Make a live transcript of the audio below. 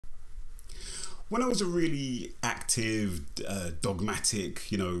when I was a really active, dogmatic,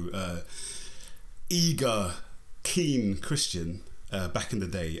 eager, keen Christian back in the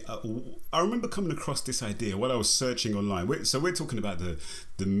day, I remember coming across this idea while I was searching online. So we're talking about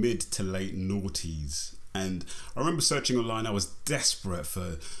the mid to late noughties. And I remember searching online. I was desperate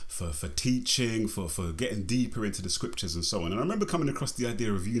for teaching, for getting deeper into the scriptures and so on. And I remember coming across the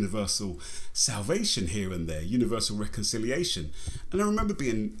idea of universal salvation here and there, universal reconciliation. And I remember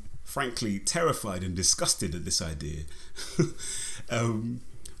being, frankly, terrified and disgusted at this idea.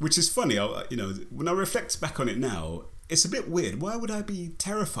 Which is funny. When I reflect back on it now, it's a bit weird. Why would I be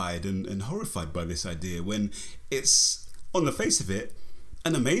terrified and horrified by this idea when it's, on the face of it,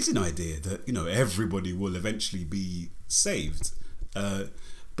 an amazing idea that everybody will eventually be saved,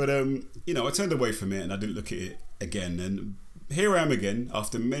 but I turned away from it and I didn't look at it again. And here I am again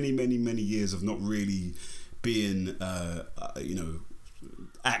after many years of not really being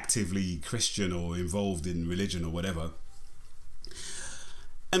actively Christian or involved in religion or whatever.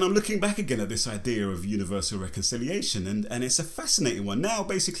 And I'm looking back again at this idea of universal reconciliation, and it's a fascinating one. Now,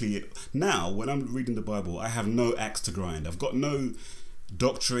 basically, when I'm reading the Bible, I have no axe to grind. I've got no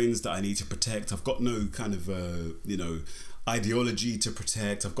doctrines that I need to protect. I've got no kind of ideology to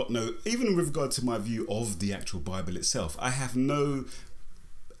protect. I've got no, even with regard to my view of the actual Bible itself, I have no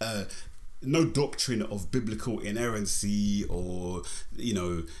doctrine of biblical inerrancy, or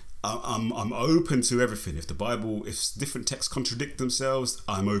I'm open to everything. If different texts contradict themselves,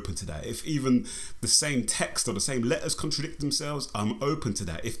 I'm open to that. If even the same text or the same letters contradict themselves, I'm open to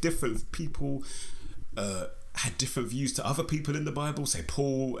that. If different people had different views to other people in the Bible, say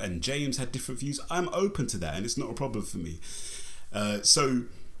Paul and James had different views, I'm open to that, and it's not a problem for me. So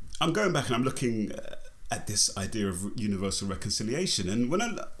I'm going back and I'm looking at this idea of universal reconciliation, and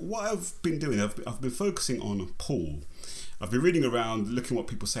what I've been doing, I've been focusing on Paul. I've been reading around, looking what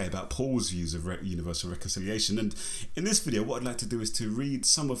people say about Paul's views of universal reconciliation, and in this video what I'd like to do is to read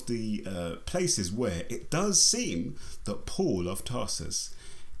some of the places where it does seem that Paul of Tarsus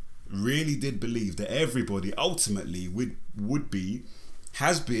really did believe that everybody ultimately would be,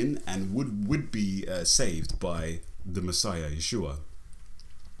 has been, and would be saved by the Messiah, Yeshua.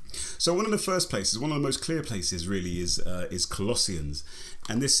 So one of the first places, one of the most clear places really is Colossians,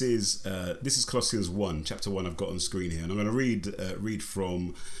 and this is Colossians 1, chapter 1. I've got on screen here, and I'm going to read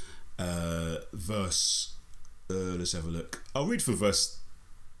from verse. Let's have a look. I'll read from verse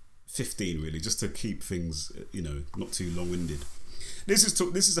 15 really, just to keep things not too long-winded. This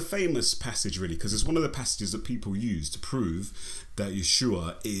is a famous passage really, because it's one of the passages that people use to prove that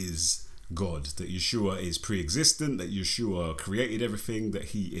Yeshua is God, that Yeshua is pre-existent, that Yeshua created everything, that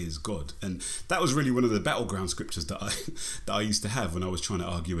he is God. And that was really one of the battleground scriptures that I used to have when I was trying to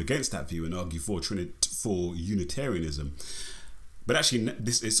argue against that view and argue for Unitarianism. But actually,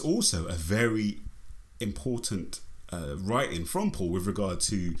 this is also a very important writing from Paul with regard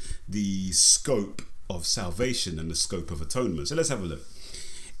to the scope of salvation and the scope of atonement. So let's have a look.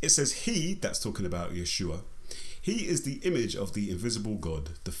 It says, he, that's talking about Yeshua, he is the image of the invisible God,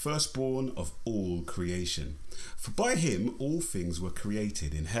 the firstborn of all creation. For by him all things were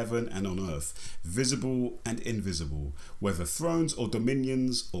created in heaven and on earth, visible and invisible, whether thrones or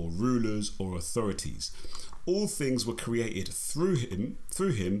dominions or rulers or authorities. All things were created through him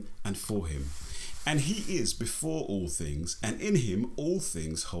and for him. And he is before all things, and in him all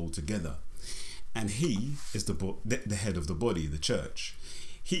things hold together. And he is the head of the body, the church.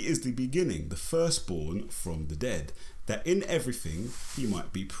 He is the beginning, the firstborn from the dead, that in everything he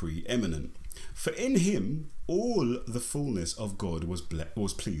might be preeminent. For in him all the fullness of God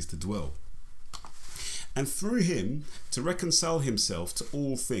was pleased to dwell. And through him to reconcile himself to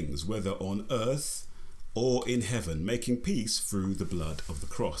all things, whether on earth or in heaven, making peace through the blood of the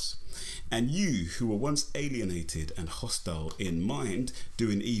cross. And you who were once alienated and hostile in mind,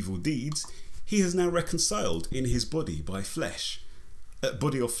 doing evil deeds, he has now reconciled in his body of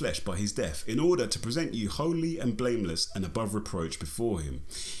flesh by his death, in order to present you holy and blameless and above reproach before him.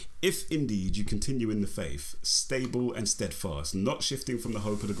 If indeed you continue in the faith, stable and steadfast, not shifting from the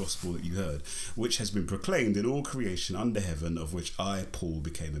hope of the gospel that you heard, which has been proclaimed in all creation under heaven, of which I, Paul,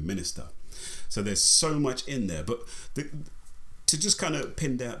 became a minister. So there's so much in there, but to just kind of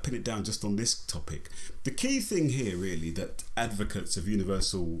pin it down just on this topic, the key thing here really that advocates of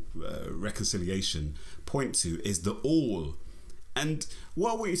universal reconciliation point to is the all. And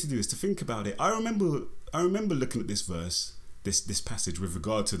what I want you to do is to think about it. I remember looking at this verse, this passage with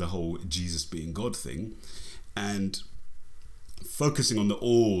regard to the whole Jesus being God thing, and focusing on the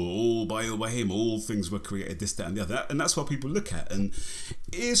all by him, all things were created, this, that, and the other. And that's what people look at. And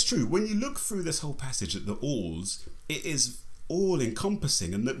it is true, when you look through this whole passage at the alls, it is all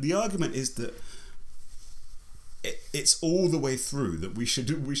encompassing. And the argument is that it's all the way through that we should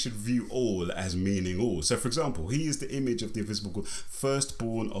view all as meaning all. So for example, he is the image of the invisible God,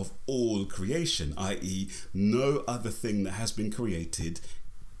 firstborn of all creation, i.e. no other thing that has been created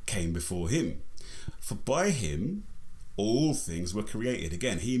came before him. For by him all things were created.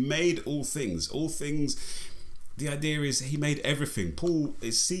 Again, he made all things. The idea is he made everything. Paul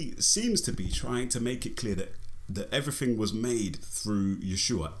seems to be trying to make it clear that everything was made through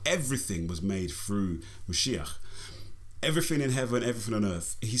Yeshua. Everything was made through Mashiach. Everything in heaven, everything on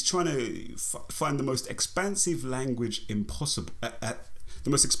earth. He's trying to find the most expansive language the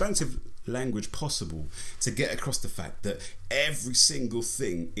most expansive language possible to get across the fact that every single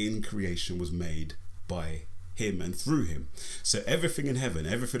thing in creation was made by him and through him. So everything in heaven,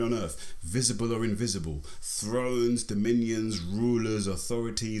 everything on earth, visible or invisible, thrones, dominions, rulers,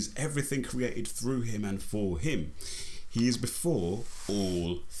 authorities, everything created through him and for him. He is before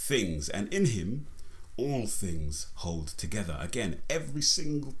all things, and in him all things hold together. Again, every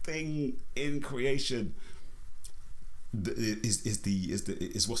single thing in creation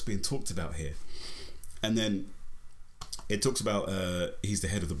is what's being talked about here. And then it talks about he's the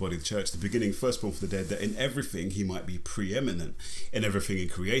head of the body of the church, the beginning, firstborn for the dead, that in everything he might be preeminent. In everything in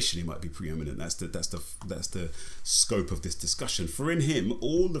creation he might be preeminent. That's the scope of this discussion. For in him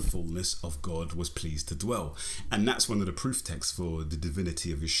all the fullness of God was pleased to dwell. And that's one of the proof texts for the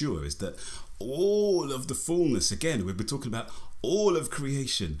divinity of Yeshua, is that all of the fullness, again, we've been talking about all of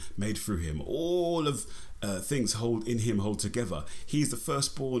creation made through him, all of things hold together. He's the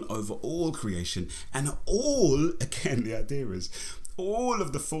firstborn over all creation, and all, again, the idea is all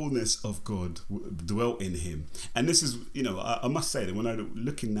of the fullness of God dwelt in him. And this is, I must say that when I'm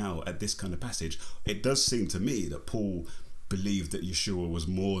looking now at this kind of passage, it does seem to me that Paul believed that Yeshua was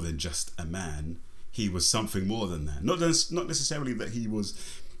more than just a man. He was something more than that. Not necessarily that he was,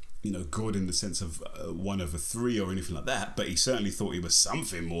 God in the sense of one of the three or anything like that, but he certainly thought he was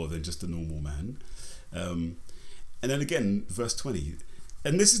something more than just a normal man. And then again, verse 20,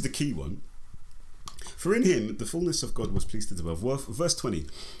 and this is the key one. For in him the fullness of God was pleased to dwell. Verse 20,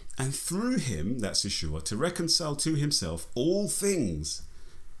 and through him, that's Yeshua, to reconcile to himself all things.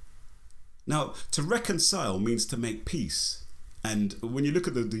 Now, to reconcile means to make peace. And when you look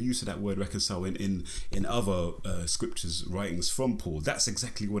at the use of that word reconcile in other scriptures, writings from Paul, that's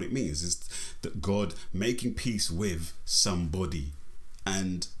exactly what it means, is that God making peace with somebody.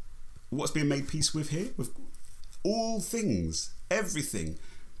 And what's being made peace with here? With all things, everything,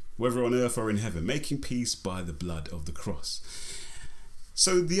 whether on earth or in heaven, making peace by the blood of the cross.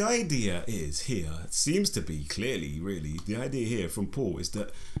 So the idea is here, it seems to be clearly, really, the idea here from Paul is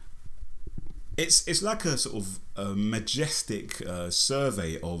that it's like a sort of a majestic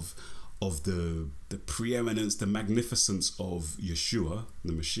survey of the preeminence, the magnificence of Yeshua,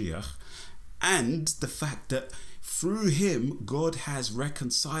 the Mashiach, and the fact that through him God has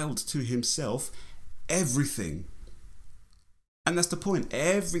reconciled to himself everything. And that's the point.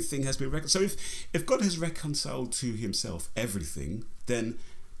 Everything has been reconciled. So if God has reconciled to himself everything, then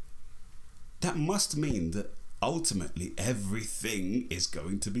that must mean that ultimately everything is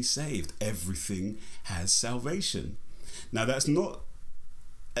going to be saved. Everything has salvation. Now that's not,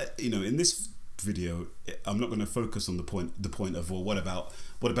 in this video, I'm not going to focus on the point of, well, what about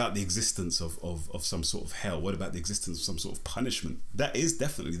the existence of some sort of hell? What about the existence of some sort of punishment? That is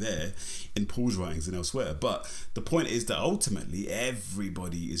definitely there in Paul's writings and elsewhere. But the point is that ultimately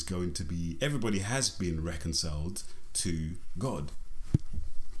everybody has been reconciled to God.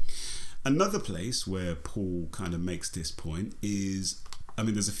 Another place where Paul kind of makes this point is,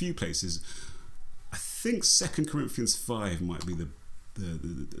 there's a few places. I think 2 Corinthians 5 might be the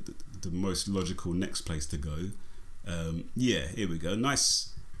most logical next place to go. Yeah, here we go.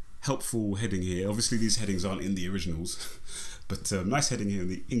 Nice, helpful heading here. Obviously, these headings aren't in the originals, but nice heading here in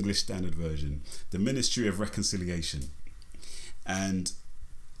the English Standard Version. The Ministry of Reconciliation. And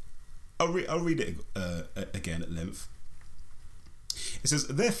I'll read it again at length. It says,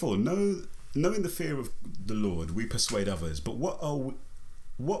 therefore, knowing the fear of the Lord, we persuade others. But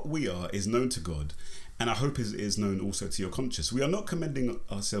what we are is known to God, and I hope is known also to your conscience. We are not commending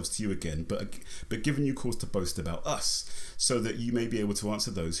ourselves to you again, but giving you cause to boast about us, so that you may be able to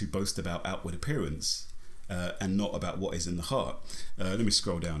answer those who boast about outward appearance and not about what is in the heart. Let me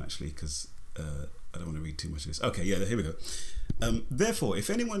scroll down, actually, because I don't want to read too much of this. Okay, yeah, here we go. Therefore, if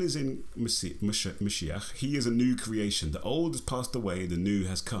anyone is in Mashiach, he is a new creation. The old has passed away, the new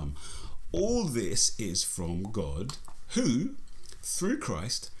has come. All this is from God, who, through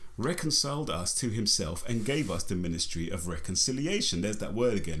Christ, reconciled us to himself and gave us the ministry of reconciliation. There's that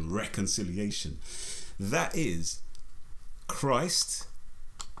word again, reconciliation. That is Christ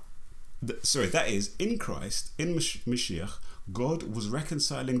that is, in Christ, in Mashiach, God was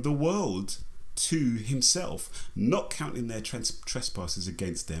reconciling the world to himself, not counting their trespasses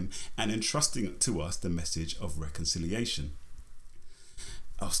against them, and entrusting to us the message of reconciliation.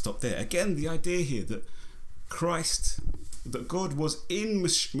 I'll stop there. Again, the idea here that God was in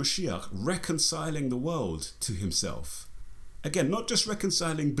Mashiach reconciling the world to himself. Again, not just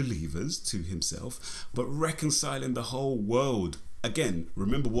reconciling believers to himself, but reconciling the whole world. Again,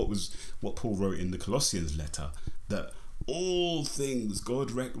 remember what Paul wrote in the Colossians letter, that all things,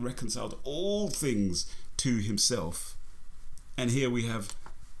 God reconciled all things to himself. And here we have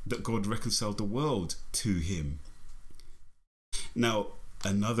that God reconciled the world to him. Now,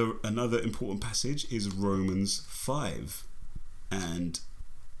 another important passage is Romans 5, and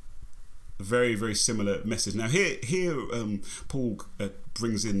very, very similar message. Now here Paul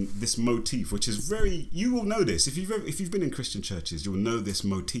brings in this motif, which is very, you will know this if you've been in Christian churches, you'll know this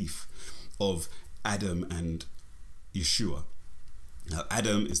motif of Adam and Yeshua. Now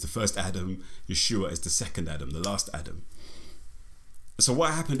Adam is the first Adam, Yeshua is the second Adam, the last Adam. So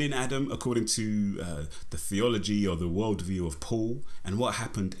what happened in Adam, according to the theology or the worldview of Paul, and what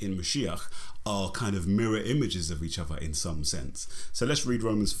happened in Mashiach are kind of mirror images of each other in some sense. So let's read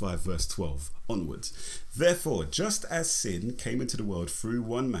Romans 5 verse 12 onwards. Therefore, just as sin came into the world through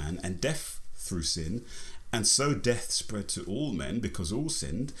one man, and death through sin, and so death spread to all men because all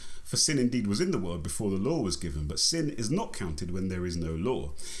sinned. For sin indeed was in the world before the law was given, but sin is not counted when there is no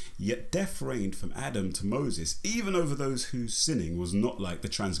law. Yet death reigned from Adam to Moses, even over those whose sinning was not like the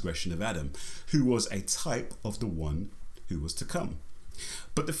transgression of Adam, who was a type of the one who was to come.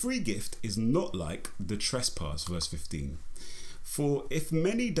 But the free gift is not like the trespass, verse 15. For if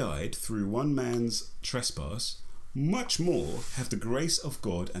many died through one man's trespass, much more have the grace of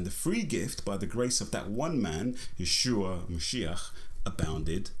God and the free gift by the grace of that one man, Yeshua Mashiach,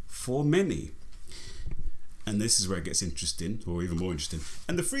 abounded for many. And this is where it gets interesting, or even more interesting.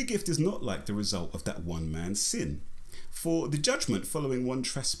 And the free gift is not like the result of that one man's sin. For the judgment following one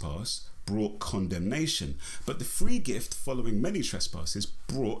trespass brought condemnation, but the free gift following many trespasses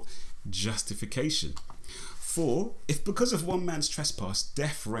brought justification. For if because of one man's trespass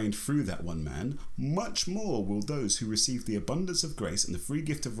death reigned through that one man, much more will those who receive the abundance of grace and the free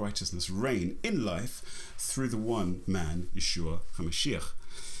gift of righteousness reign in life through the one man, Yeshua HaMashiach.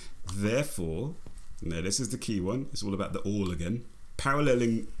 Therefore, now this is the key one, it's all about the all again,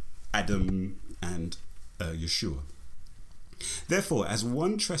 paralleling Adam and Yeshua. Therefore, as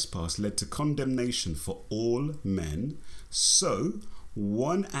one trespass led to condemnation for all men, so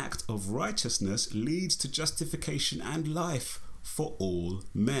one act of righteousness leads to justification and life for all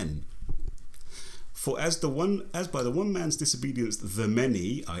men. For as by the one man's disobedience the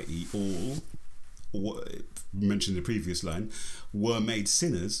many, i.e. all, mentioned in the previous line, were made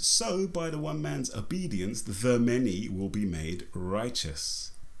sinners, so by the one man's obedience the many will be made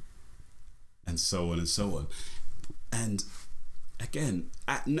righteous. And so on and so on. And again,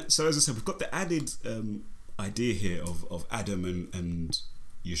 so as I said, we've got the added idea here of Adam and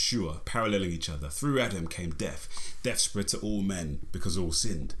Yeshua paralleling each other. Through Adam came death. Death spread to all men because all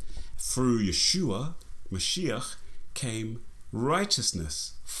sinned. Through Yeshua, Mashiach, came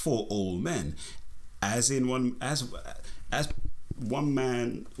righteousness for all men. As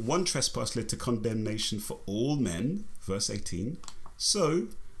one trespass led to condemnation for all men, verse 18. So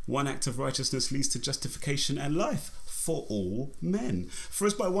one act of righteousness leads to justification and life for all men. For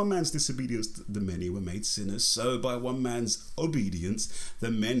as by one man's disobedience the many were made sinners, so by one man's obedience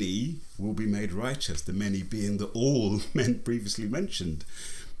the many will be made righteous, the many being the all men previously mentioned.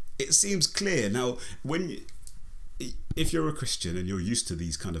 It seems clear. Now, if you're a Christian and you're used to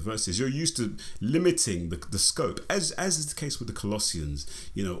these kind of verses, you're used to limiting the scope, as is the case with the Colossians,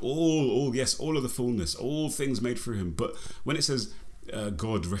 you know, all of the fullness, all things made through him. But when it says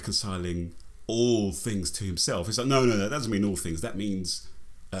God reconciling all things to himself, it's like, no, that doesn't mean all things. That means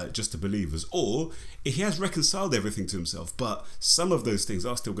just the believers. Or he has reconciled everything to himself, but some of those things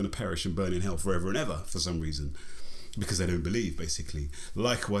are still going to perish and burn in hell forever and ever for some reason, because they don't believe, basically.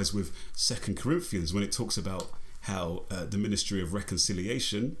 Likewise with 2 Corinthians, when it talks about how the ministry of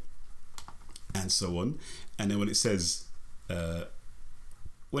reconciliation and so on, and then when it says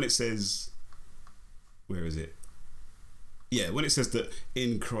where is it? Yeah, when it says that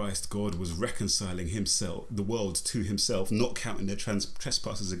in Christ God was reconciling himself, the world to himself, not counting their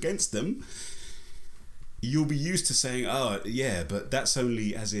trespasses against them, you'll be used to saying, oh yeah, but that's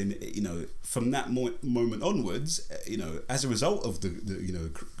only as in, you know, from that moment onwards, you know, as a result of the you know,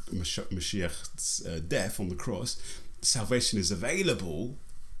 Mashiach's death on the cross, salvation is available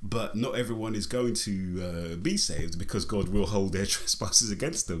but not everyone is going to be saved, because God will hold their trespasses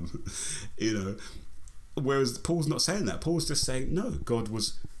against them. You know, whereas Paul's not saying that. Paul's just saying, no, God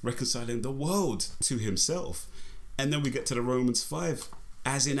was reconciling the world to himself. And then we get to the Romans 5,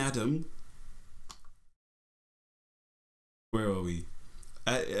 as in Adam. Where are we?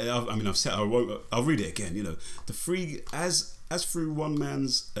 I mean, I've said, I'll read it again. You know, the free, as through one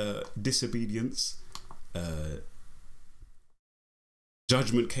man's disobedience,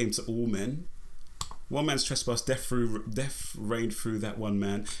 judgment came to all men. One man's trespass, death reigned through that one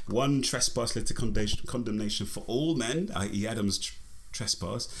man. One trespass led to condemnation for all men, i.e. Adam's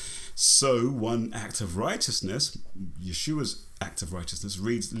trespass. So one act of righteousness, Yeshua's act of righteousness,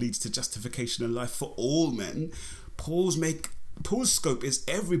 leads to justification and life for all men. Paul's scope is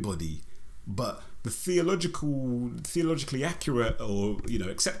everybody, but the theologically accurate, or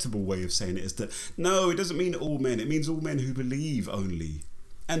acceptable way of saying it is that no, it doesn't mean all men. It means all men who believe only.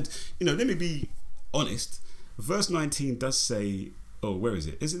 And let me be honest. Verse 19 does say, oh, where is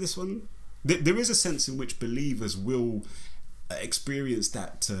it? Is it this one? There is a sense in which believers will experience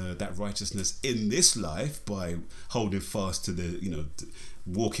that righteousness in this life by holding fast to the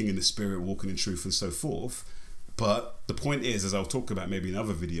walking in the Spirit, walking in truth, and so forth. But the point is, as I'll talk about maybe in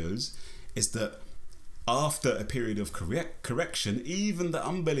other videos, is that after a period of correction, even the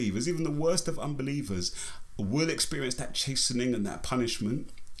unbelievers, even the worst of unbelievers, will experience that chastening and that punishment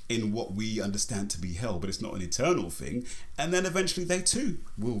in what we understand to be hell, but it's not an eternal thing. And then eventually they too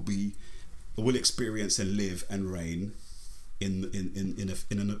will experience and live and reign in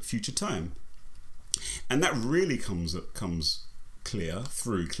a future time. And that really comes clear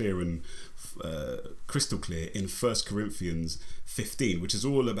and crystal clear in 1 Corinthians 15, which is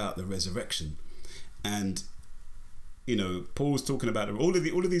all about the resurrection. And Paul's talking about all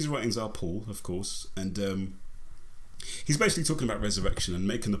of these writings are Paul, of course, and he's basically talking about resurrection and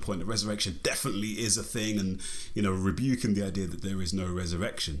making the point that resurrection definitely is a thing, and rebuking the idea that there is no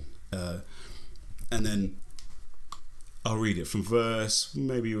resurrection. And then I'll read it from verse,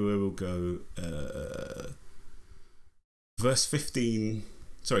 maybe we'll go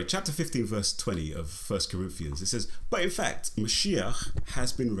chapter 15, verse 20 of 1 Corinthians. It says, but in fact, Mashiach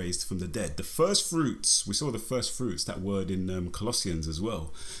has been raised from the dead. The first fruits, we saw the first fruits, that word in Colossians as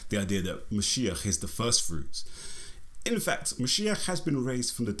well. The idea that Mashiach is the first fruits. In fact, Mashiach has been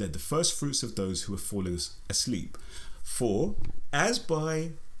raised from the dead, the first fruits of those who are falling asleep. For as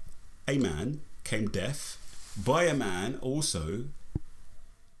by a man came death, by a man also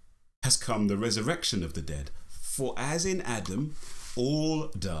has come the resurrection of the dead. For as in Adam all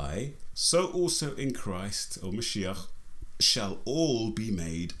die, so also in Christ, or Mashiach, shall all be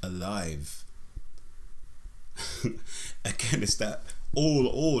made alive. Again, it's that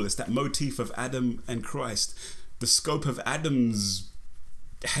it's that motif of Adam and Christ. The scope of Adam's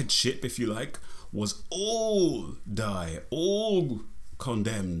headship, if you like, was all die, all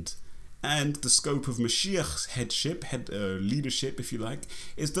condemned. And the scope of Mashiach's headship, leadership, if you like,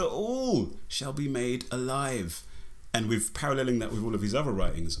 is that all shall be made alive. And we're paralleling that with all of his other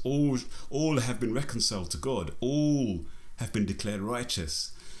writings. All have been reconciled to God. All have been declared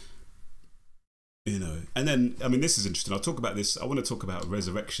righteous. And then, I mean, this is interesting. I'll talk about this. I want to talk about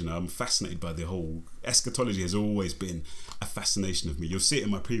resurrection. I'm fascinated by the whole eschatology. Has always been a fascination of me. You'll see it in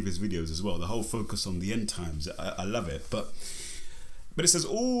my previous videos as well. The whole focus on the end times. I love it. But it says,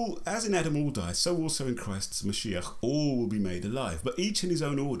 all, as in Adam all die, so also in Christ's Mashiach, all will be made alive, but each in his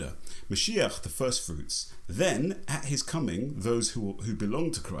own order. Mashiach, the first fruits. Then, at his coming, those who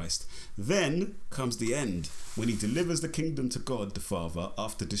belong to Christ. Then comes the end, when he delivers the kingdom to God the Father,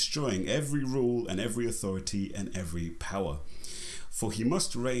 after destroying every rule and every authority and every power. For he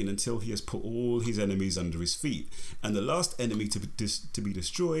must reign until he has put all his enemies under his feet. And the last enemy to be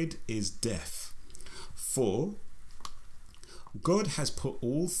destroyed is death. For God has put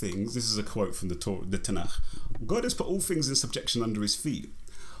all things, this is a quote from the Tanakh, God has put all things in subjection under his feet.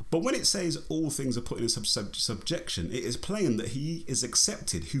 But when it says all things are put in subjection, it is plain that he is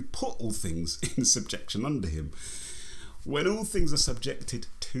accepted who put all things in subjection under him. When all things are subjected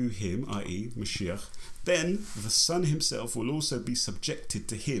to him, i.e. Mashiach, then the Son himself will also be subjected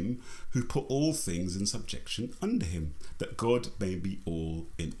to him who put all things in subjection under him, that God may be all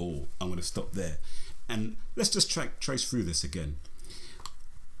in all. I'm going to stop there. And let's just trace through this again.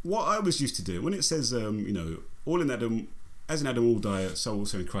 What I was used to do, when it says, all in Adam, as in Adam all die, so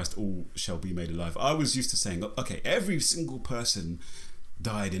also in Christ all shall be made alive. I was used to saying, okay, every single person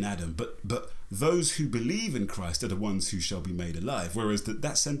died in Adam, but those who believe in Christ are the ones who shall be made alive. Whereas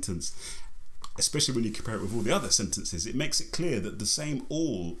that sentence, especially when you compare it with all the other sentences, it makes it clear that the same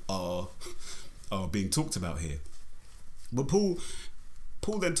all are being talked about here. But Paul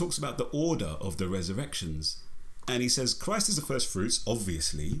Paul then talks about the order of the resurrections. And he says, Christ is the first fruits,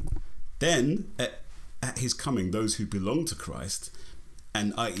 obviously. Then, at his coming, those who belong to Christ,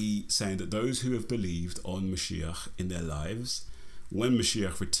 and i.e. saying that those who have believed on Mashiach in their lives, when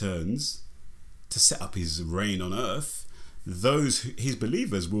Mashiach returns to set up his reign on earth, his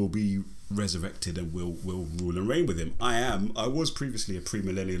believers will be resurrected and will rule and reign with him. I was previously a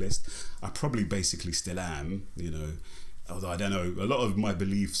premillennialist. I probably basically still am, you know, although I don't know, a lot of my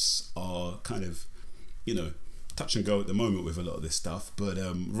beliefs are kind of, you know, touch and go at the moment with a lot of this stuff, but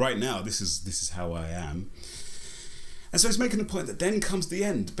right now this is how I am. And so it's making the point that then comes the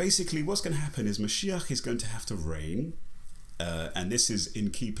end. Basically what's going to happen is Mashiach is going to have to reign, and this is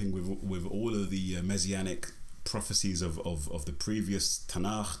in keeping with all of the messianic prophecies of the previous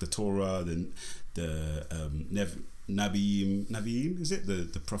Tanakh, the Torah, the Naviim, is it,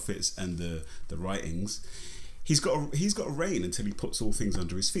 the prophets and the writings. He's got to reign until he puts all things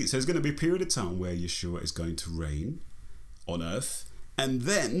under his feet. So there's going to be a period of time where Yeshua is going to reign on earth, and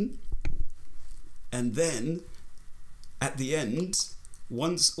then at the end,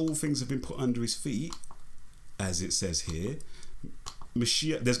 once all things have been put under his feet, as it says here,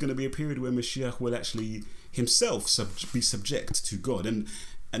 Mashiach, there's going to be a period where Mashiach will actually himself be subject to God. And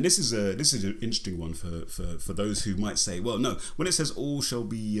this is an interesting one for those who might say, well, no, when it says all shall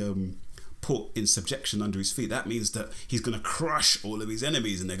be put in subjection under his feet, that means that he's going to crush all of his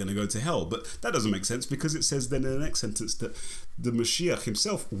enemies and they're going to go to hell. But that doesn't make sense, because it says then in the next sentence that the Mashiach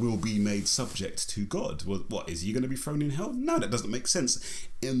himself will be made subject to God. Well, what, is he going to be thrown in hell? No, that doesn't make sense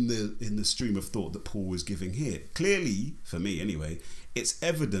in the stream of thought that Paul was giving here. Clearly, for me anyway, it's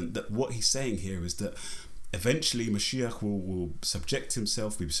evident that what he's saying here is that eventually Mashiach will subject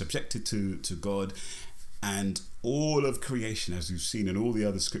himself, be subjected to God, and all of creation, as we've seen in all the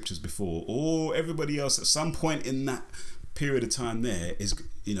other scriptures before, or everybody else at some point in that period of time there is,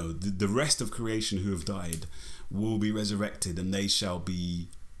 you know, the rest of creation who have died will be resurrected, and they shall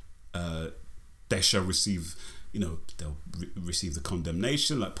receive, you know, they'll receive the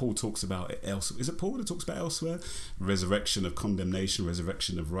condemnation, like Paul talks about it elsewhere. Is it Paul that talks about elsewhere? Resurrection of condemnation,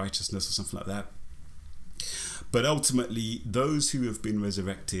 resurrection of righteousness, or something like that. But ultimately, those who have been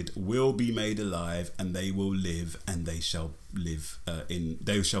resurrected will be made alive, and they will live, and they shall live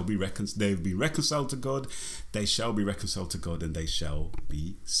they've been reconciled to God, they shall be reconciled to God, and they shall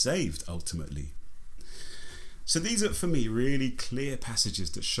be saved ultimately. So these are, for me, really clear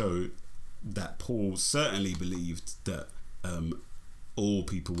passages that show that Paul certainly believed that all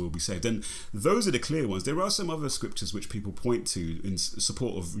people will be saved. And those are the clear ones. There are some other scriptures which people point to in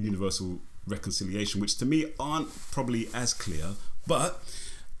support of universal reconciliation, which to me aren't probably as clear, but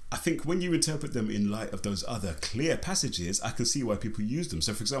I think when you interpret them in light of those other clear passages, I can see why people use them.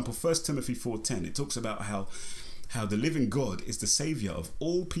 So for example, 1 Timothy 4:10, it talks about how the living God is the saviour of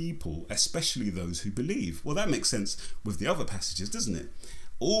all people, especially those who believe. Well, that makes sense with the other passages, doesn't it?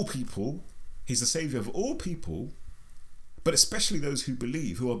 All people, he's the saviour of all people, but especially those who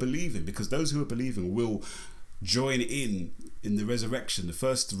believe, who are believing, because those who are believing will join in the resurrection, the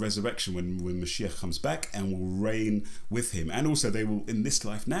first resurrection when Mashiach comes back, and will reign with him. And also they will, in this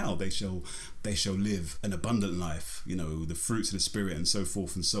life now, they shall live an abundant life, you know, the fruits of the Spirit and so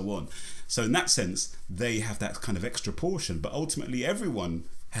forth and so on. So in that sense, they have that kind of extra portion, but ultimately everyone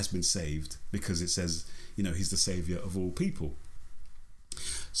has been saved, because it says, you know, he's the saviour of all people.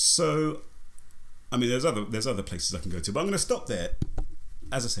 So I mean, there's other places I can go to, but I'm going to stop there.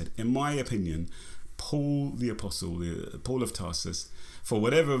 As I said, in my opinion, Paul the Apostle, Paul of Tarsus, for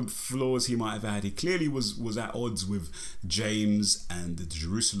whatever flaws he might have had, he clearly was at odds with James and the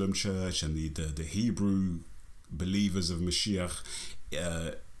Jerusalem church and the Hebrew believers of Mashiach,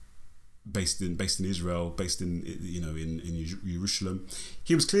 based in Israel, based in, you know, in Jerusalem.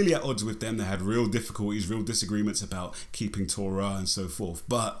 He was clearly at odds with them. They had real difficulties, real disagreements about keeping Torah and so forth.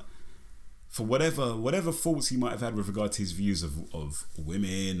 But for whatever faults he might have had with regard to his views of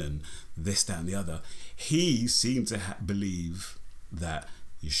women and this, that and the other, he seemed to believe that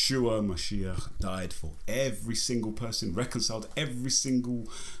Yeshua Mashiach died for every single person, reconciled every single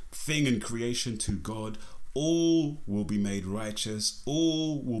thing in creation to God. All will be made righteous.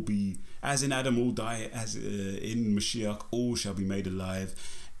 All will be, as in Adam all die, as in Mashiach all shall be made alive,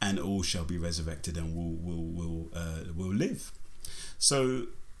 and all shall be resurrected and will live. So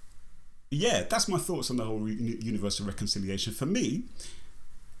yeah, that's my thoughts on the whole universal reconciliation. For me,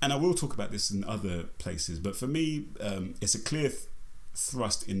 and I will talk about this in other places, but for me, it's a clear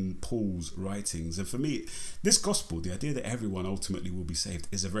thrust in Paul's writings. And for me, this gospel, the idea that everyone ultimately will be saved,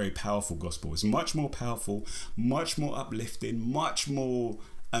 is a very powerful gospel. It's much more powerful, much more uplifting, much more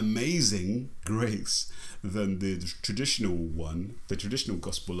amazing grace than the traditional one, the traditional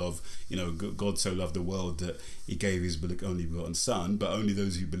gospel of, you know, God so loved the world that he gave his only begotten son, but only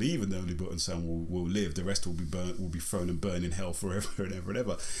those who believe in the only begotten son will live. The rest will be burnt, will be thrown and burned in hell forever and ever and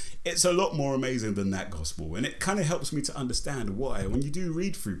ever. It's a lot more amazing than that gospel, and it kind of helps me to understand why, when you do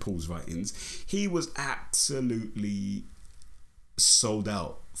read through Paul's writings, he was absolutely sold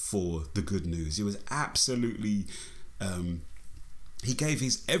out for the good news. He was absolutely he gave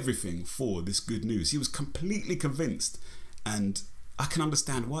his everything for this good news. He was completely convinced, and I can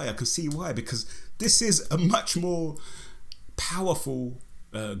understand why. I can see why, because this is a much more powerful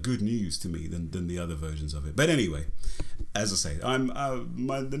good news to me than the other versions of it. But anyway, as I say,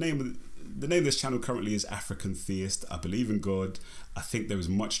 the name of this channel currently is African Theist. I believe in God. I think there is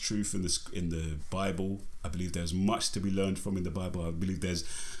much truth in the Bible. I believe there's much to be learned from in the Bible.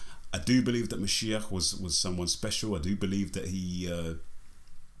 I do believe that Mashiach was someone special. I do believe that he,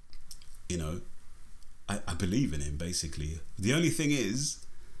 you know, I believe in him, basically. The only thing is,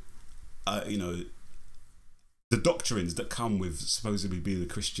 you know, the doctrines that come with supposedly being a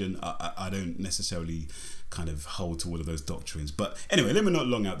Christian, I don't necessarily kind of hold to all of those doctrines. But anyway, let me not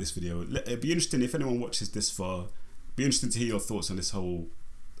long out this video. It'd be interesting if anyone watches this far. Be interesting to hear your thoughts on this whole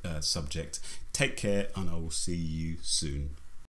subject. Take care, and I will see you soon.